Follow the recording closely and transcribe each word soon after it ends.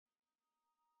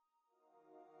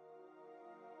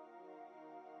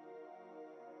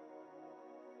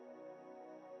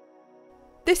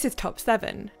This is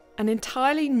Top7, an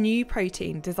entirely new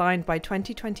protein designed by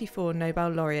 2024 Nobel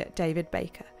laureate David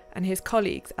Baker and his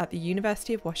colleagues at the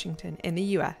University of Washington in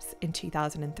the US in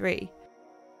 2003.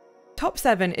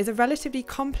 Top7 is a relatively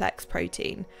complex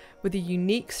protein with a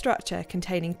unique structure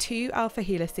containing 2 alpha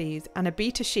helices and a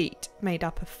beta sheet made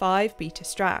up of 5 beta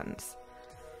strands.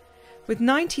 With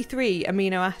 93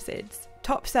 amino acids,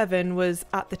 Top7 was,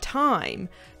 at the time,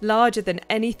 larger than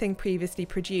anything previously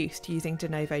produced using de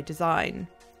novo design.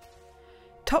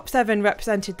 Top7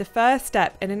 represented the first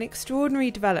step in an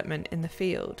extraordinary development in the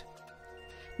field.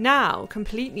 Now,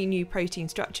 completely new protein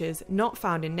structures not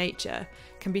found in nature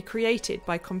can be created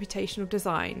by computational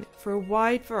design for a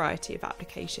wide variety of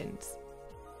applications.